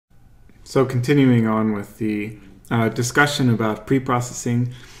So continuing on with the discussion about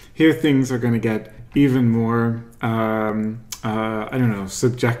preprocessing, here things are going to get even more, I don't know,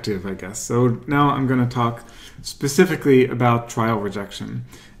 subjective, I guess. So now I'm going to talk specifically about trial rejection.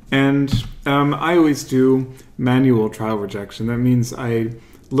 And I always do manual trial rejection. That means I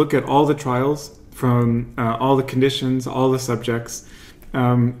look at all the trials from all the conditions, all the subjects,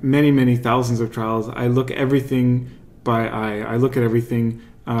 many thousands of trials. I look everything by eye. I look at everything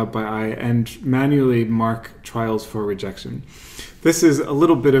by eye and manually mark trials for rejection. This is a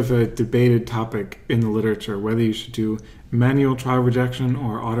little bit of a debated topic in the literature, whether you should do manual trial rejection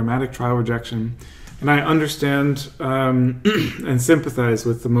or automatic trial rejection. And I understand and sympathize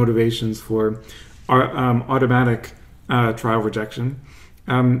with the motivations for automatic trial rejection.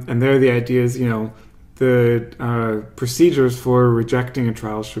 And there the idea is, the procedures for rejecting a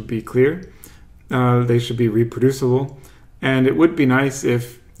trial should be clear. They should be reproducible. And it would be nice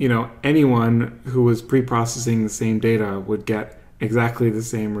if, anyone who was pre-processing the same data would get exactly the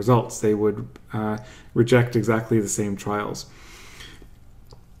same results. They would reject exactly the same trials.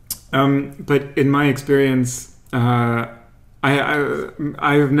 But in my experience, I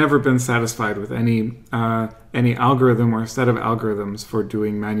have never been satisfied with any algorithm or set of algorithms for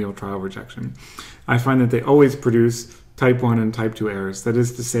doing manual trial rejection. I find that they always produce type 1 and type 2 errors. That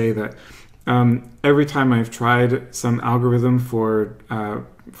is to say that every time I've tried some algorithm for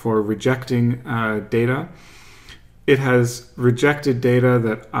rejecting data, it has rejected data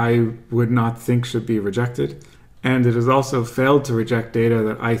that I would not think should be rejected, and it has also failed to reject data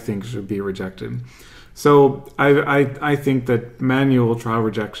that I think should be rejected. So I think that manual trial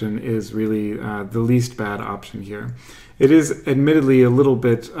rejection is really the least bad option here. It is admittedly a little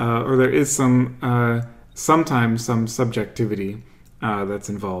bit, or there is sometimes some subjectivity that's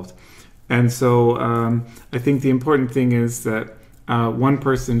involved. And so I think the important thing is that one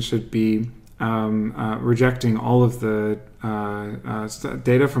person should be rejecting all of the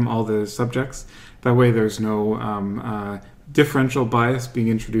data from all the subjects. That way there's no differential bias being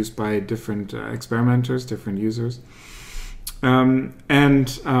introduced by different experimenters, different users.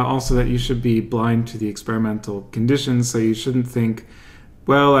 And also that you should be blind to the experimental conditions, so you shouldn't think,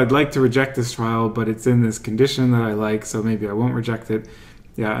 well, I'd like to reject this trial, but it's in this condition that I like, so maybe I won't reject it.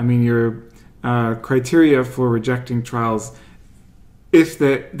 Yeah, I mean, your criteria for rejecting trials, if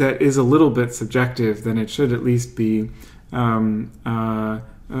that is a little bit subjective, then it should at least be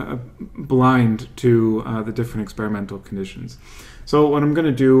blind to the different experimental conditions. So what I'm going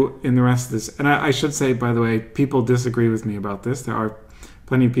to do in the rest of this, and I should say, by the way, people disagree with me about this. There are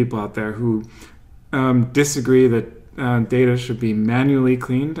plenty of people out there who disagree that data should be manually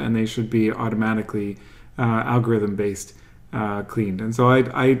cleaned and they should be automatically algorithm-based cleaned. And so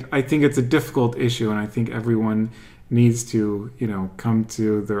I think it's a difficult issue, and I think everyone needs to come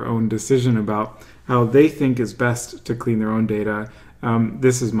to their own decision about how they think is best to clean their own data.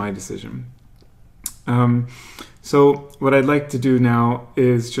 This is my decision. So what I'd like to do now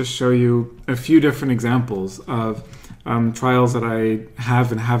is just show you a few different examples of trials that I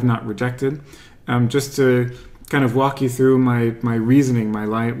have and have not rejected, just to kind of walk you through my reasoning,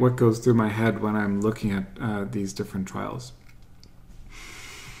 what goes through my head when I'm looking at these different trials.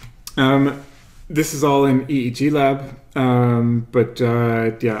 This is all in EEG-lab, but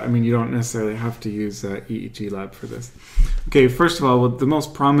yeah, I mean, you don't necessarily have to use EEG-lab for this. Okay, first of all, the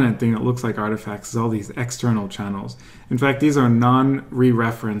most prominent thing that looks like artifacts is all these external channels. In fact, these are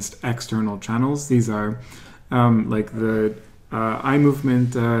non-re-referenced external channels. These are like the eye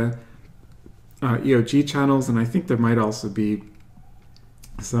movement EOG channels, and I think there might also be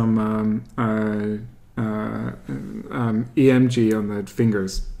some EMG on the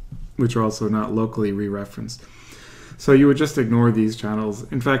fingers, which are also not locally re-referenced. So you would just ignore these channels.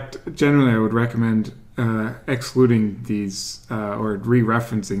 In fact, generally I would recommend excluding these or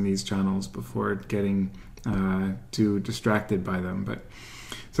re-referencing these channels before getting too distracted by them. But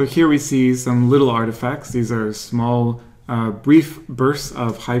so here we see some little artifacts. These are small, brief bursts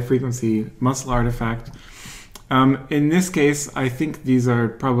of high-frequency muscle artifact. In this case, I think these are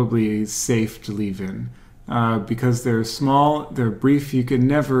probably safe to leave in. Because they're small, they're brief, you can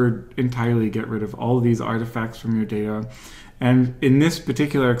never entirely get rid of all of these artifacts from your data. And in this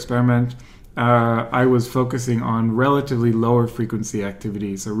particular experiment, I was focusing on relatively lower frequency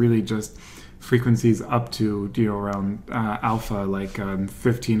activity, so really just frequencies up to around alpha, like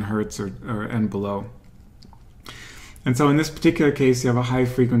 15 hertz or and below. And so in this particular case, you have a high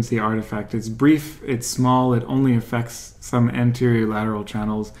frequency artifact. It's brief, it's small, it only affects some anterior lateral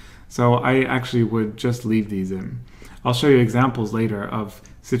channels. So I actually would just leave these in. I'll show you examples later of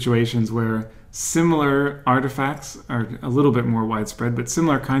situations where similar artifacts are a little bit more widespread, but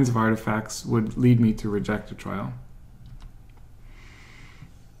similar kinds of artifacts would lead me to reject a trial.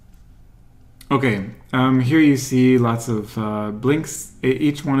 Okay, here you see lots of blinks.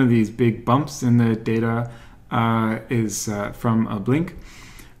 Each one of these big bumps in the data is from a blink,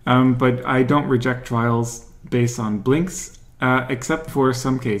 but I don't reject trials based on blinks, except for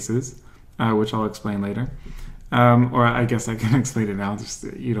some cases, which I'll explain later. Or I guess I can explain it now, just so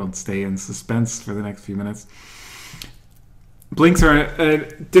you don't stay in suspense for the next few minutes. Blinks are a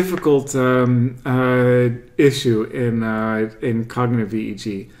difficult issue in cognitive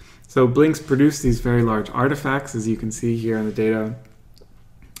EEG. So blinks produce these very large artifacts, as you can see here in the data.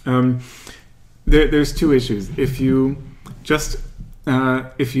 There's two issues. If you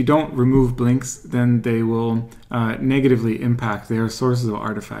don't remove blinks, then they will negatively impact their sources of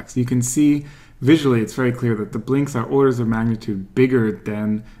artifacts. You can see visually, it's very clear that the blinks are orders of magnitude bigger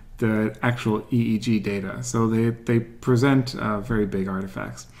than the actual EEG data. So they present very big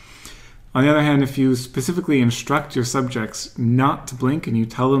artifacts. On the other hand, if you specifically instruct your subjects not to blink and you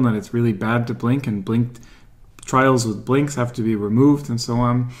tell them that it's really bad to blink and trials with blinks have to be removed and so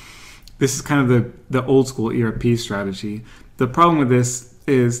on, this is kind of the old school ERP strategy. The problem with this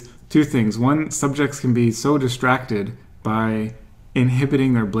is two things. One, subjects can be so distracted by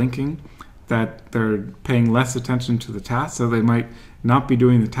inhibiting their blinking that they're paying less attention to the task, so they might not be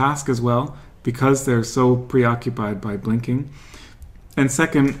doing the task as well because they're so preoccupied by blinking. And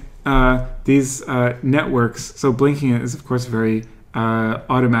second, these networks, so blinking is of course a very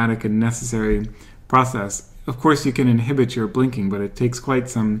automatic and necessary process. Of course you can inhibit your blinking, but it takes quite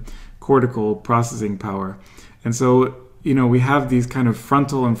some cortical processing power. And so, you know, we have these kind of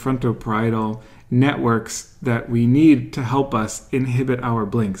frontal and frontoparietal networks that we need to help us inhibit our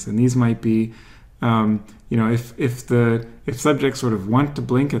blinks. And these might be, you know, if subjects sort of want to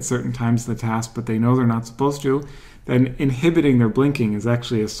blink at certain times of the task, but they know they're not supposed to, then inhibiting their blinking is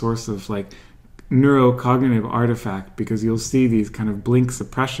actually a source of like neurocognitive artifact, because you'll see these kind of blink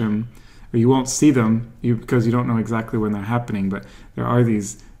suppression, or you won't see them because you don't know exactly when they're happening, but there are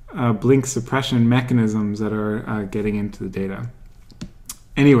these blink suppression mechanisms that are getting into the data.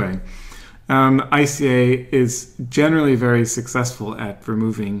 Anyway, ICA is generally very successful at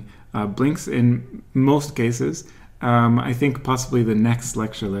removing blinks in most cases. I think possibly the next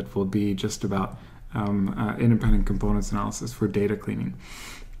lecturelet will be just about independent components analysis for data cleaning.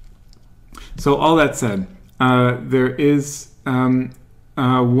 So all that said, there is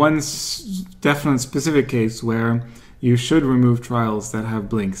one definite specific case where you should remove trials that have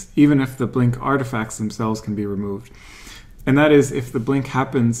blinks, even if the blink artifacts themselves can be removed. And that is if the blink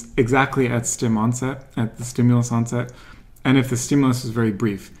happens exactly at stim onset, at the stimulus onset, and if the stimulus is very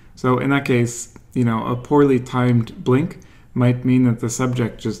brief. So in that case, you know, a poorly timed blink might mean that the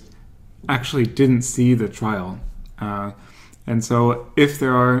subject just actually didn't see the trial. And so if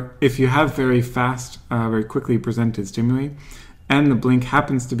you have very fast, very quickly presented stimuli, and the blink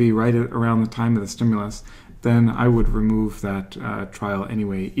happens to be right around the time of the stimulus, then I would remove that trial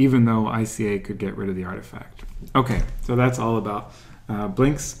anyway, even though ICA could get rid of the artifact. Okay, so that's all about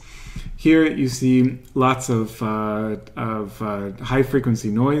blinks. Here you see lots of high frequency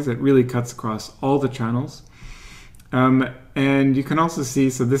noise. It really cuts across all the channels. And you can also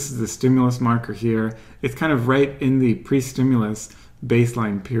see, so this is the stimulus marker here. It's kind of right in the pre-stimulus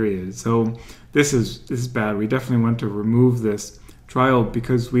baseline period. So this is bad. We definitely want to remove this trial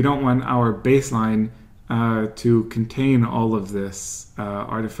because we don't want our baseline to contain all of this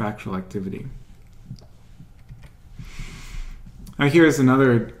artifactual activity. Now here's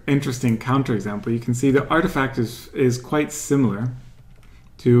another interesting counterexample. You can see the artifact is quite similar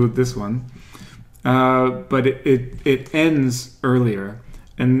to this one, but it ends earlier,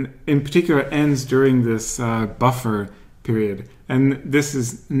 and in particular it ends during this buffer period. And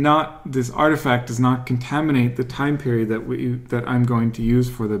this artifact does not contaminate the time period that I'm going to use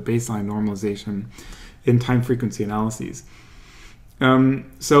for the baseline normalization in time frequency analyses.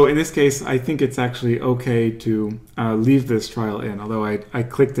 So in this case, I think it's actually okay to leave this trial in, although I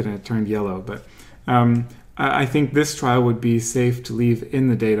clicked it and it turned yellow. But I think this trial would be safe to leave in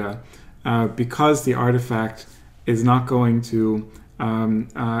the data because the artifact is not going to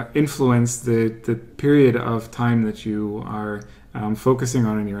influence the period of time that you are focusing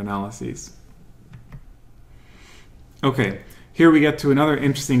on in your analyses. Okay, here we get to another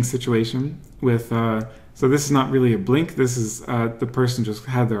interesting situation with so this is not really a blink. This is the person just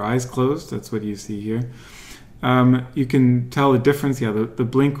had their eyes closed. That's what you see here. You can tell the difference. Yeah, the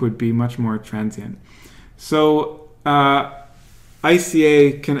blink would be much more transient. So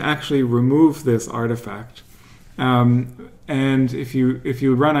ICA can actually remove this artifact. And and if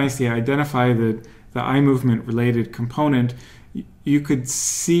you run ICA, identify the eye movement related component, you could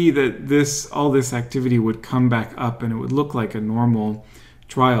see that all this activity would come back up and it would look like a normal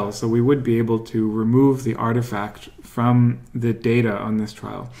trial. So we would be able to remove the artifact from the data on this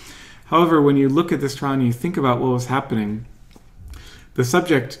trial. However, when you look at this trial and you think about what was happening, the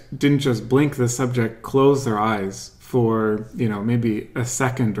subject didn't just blink, the subject closed their eyes for, maybe a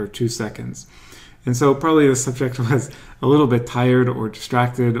second or 2 seconds. And so probably the subject was a little bit tired or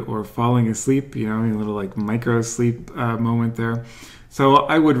distracted or falling asleep, a little like micro sleep moment there. So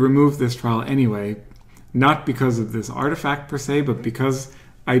I would remove this trial anyway, not because of this artifact per se, but because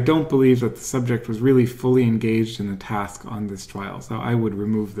I don't believe that the subject was really fully engaged in the task on this trial. So I would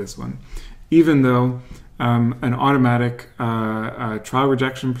remove this one, even though an automatic trial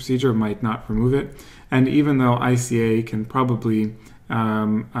rejection procedure might not remove it, and even though ICA can probably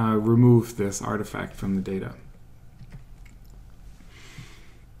remove this artifact from the data.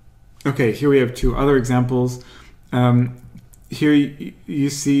 Okay, here we have 2 other examples. Here you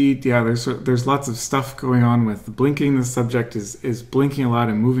see, there's lots of stuff going on with blinking. The subject is blinking a lot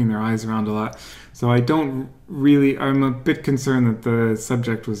and moving their eyes around a lot. So I'm a bit concerned that the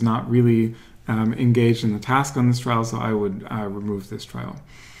subject was not really engaged in the task on this trial, so I would remove this trial.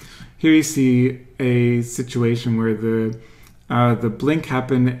 Here you see a situation where the blink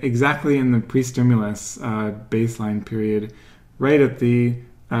happened exactly in the pre-stimulus baseline period, right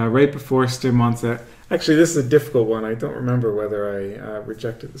before stim onset. Actually, this is a difficult one. I don't remember whether I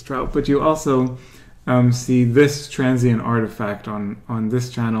rejected this trial, but you also see this transient artifact on this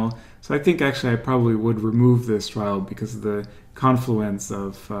channel. So I think actually I probably would remove this trial because of the confluence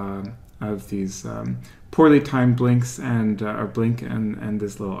of these poorly timed blinks and blink and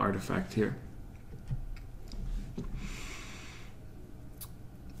this little artifact here.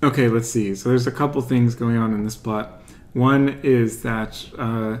 Okay, let's see. So there's a couple things going on in this plot. One is that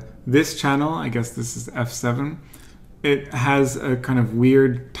this channel, I guess this is F7, it has a kind of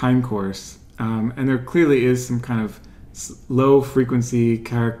weird time course, and there clearly is some kind of low frequency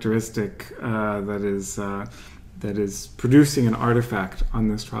characteristic that is producing an artifact on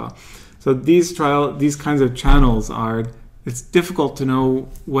this trial. So these kinds of channels it's difficult to know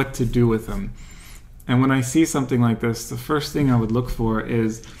what to do with them. And when I see something like this, the first thing I would look for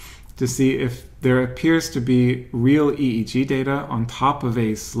is to see if there appears to be real EEG data on top of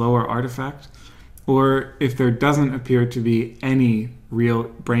a slower artifact, or if there doesn't appear to be any real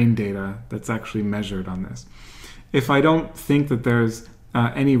brain data that's actually measured on this. If I don't think that there's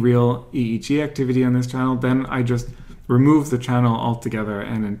any real EEG activity on this channel, then I just remove the channel altogether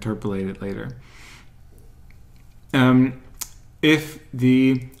and interpolate it later. But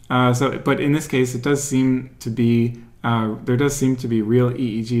in this case, it does seem to be there does seem to be real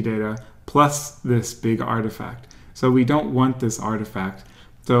EEG data plus this big artifact. So we don't want this artifact.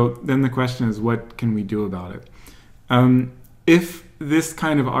 So then the question is, what can we do about it? If this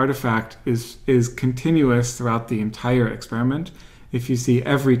kind of artifact is continuous throughout the entire experiment, if you see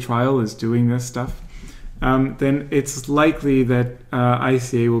every trial is doing this stuff, then it's likely that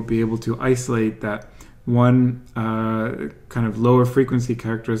ICA will be able to isolate that one kind of lower frequency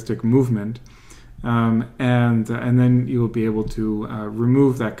characteristic movement, and then you will be able to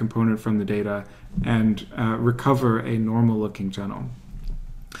remove that component from the data and recover a normal looking channel.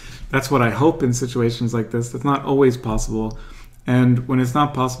 That's what I hope in situations like this. That's not always possible. And when it's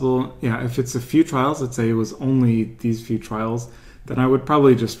not possible, if it's a few trials, let's say it was only these few trials, then I would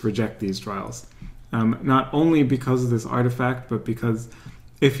probably just reject these trials. Not only because of this artifact, but because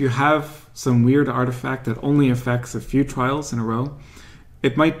if you have some weird artifact that only affects a few trials in a row,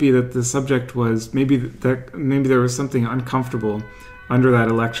 it might be that the subject was, maybe there was something uncomfortable under that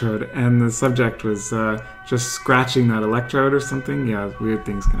electrode, and the subject was just scratching that electrode or something. Yeah, weird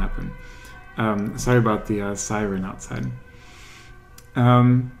things can happen. Sorry about the siren outside.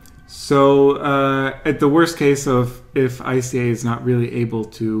 At the worst case of if ICA is not really able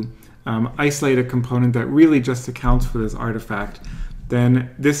to isolate a component that really just accounts for this artifact,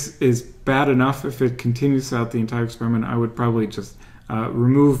 then this is bad enough. If it continues throughout the entire experiment, I would probably just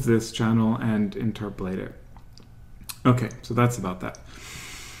remove this channel and interpolate it. Okay, so that's about that.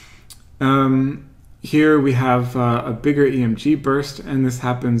 Here we have a bigger EMG burst, and this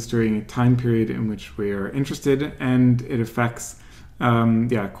happens during a time period in which we are interested, and it affects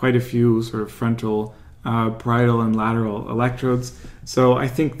quite a few sort of frontal, parietal, and lateral electrodes. So I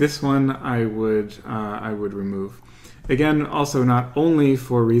think this one I would remove. Again, also not only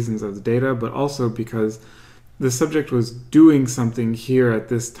for reasons of the data, but also because the subject was doing something here at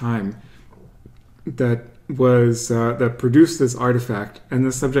this time that produced this artifact, and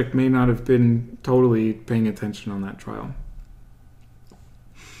the subject may not have been totally paying attention on that trial.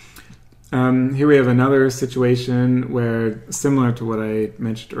 Here we have another situation where, similar to what I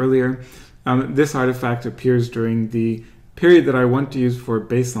mentioned earlier, this artifact appears during the period that I want to use for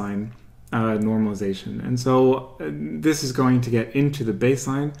baseline normalization. And so this is going to get into the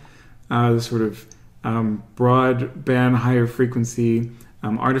baseline, the sort of broadband, higher frequency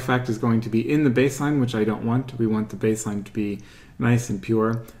artifact is going to be in the baseline, which I don't want. We want the baseline to be nice and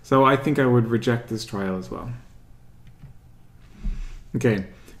pure. So I think I would reject this trial as well. Okay,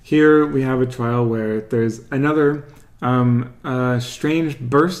 here we have a trial where there's another strange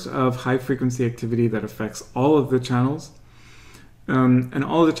burst of high frequency activity that affects all of the channels. And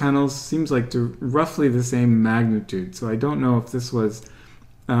all the channels seems like to roughly the same magnitude. So I don't know if this was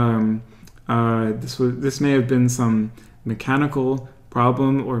this may have been some mechanical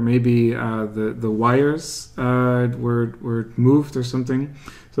problem, or maybe the wires were moved or something.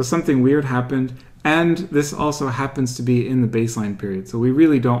 So something weird happened, and this also happens to be in the baseline period. So we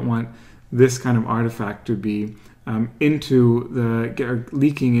really don't want this kind of artifact to be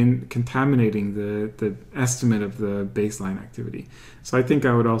leaking in, contaminating the estimate of the baseline activity. So I think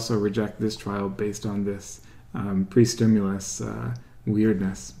I would also reject this trial based on this pre-stimulus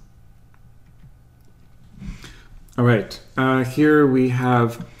weirdness. All right, here we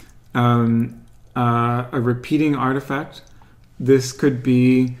have a repeating artifact. This could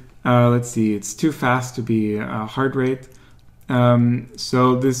be, let's see, it's too fast to be heart rate.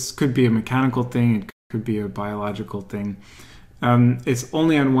 So this could be a mechanical thing, it could be a biological thing. It's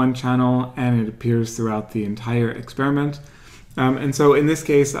only on one channel and it appears throughout the entire experiment. And so in this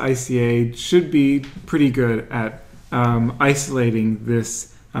case, ICA should be pretty good at isolating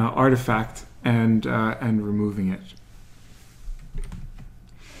this artifact and removing it.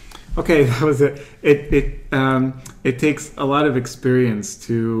 Okay, that was it. It takes a lot of experience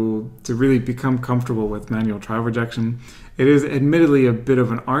to really become comfortable with manual trial rejection. It is admittedly a bit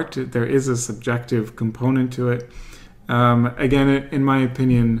of an art. There is a subjective component to it. Again, in my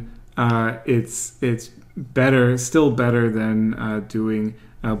opinion, it's better, still better than doing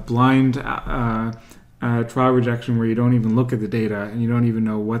a blind trial rejection where you don't even look at the data and you don't even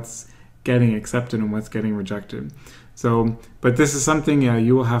know what's getting accepted and what's getting rejected. So, but this is something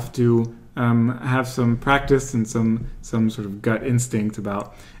you will have to have some practice and some sort of gut instinct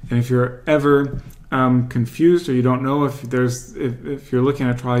about. And if you're ever confused, or you don't know if you're looking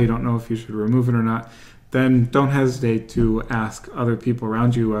at a trial, you don't know if you should remove it or not, then don't hesitate to ask other people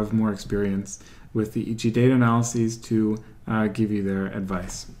around you who have more experience with the EEG data analyses to give you their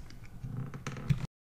advice.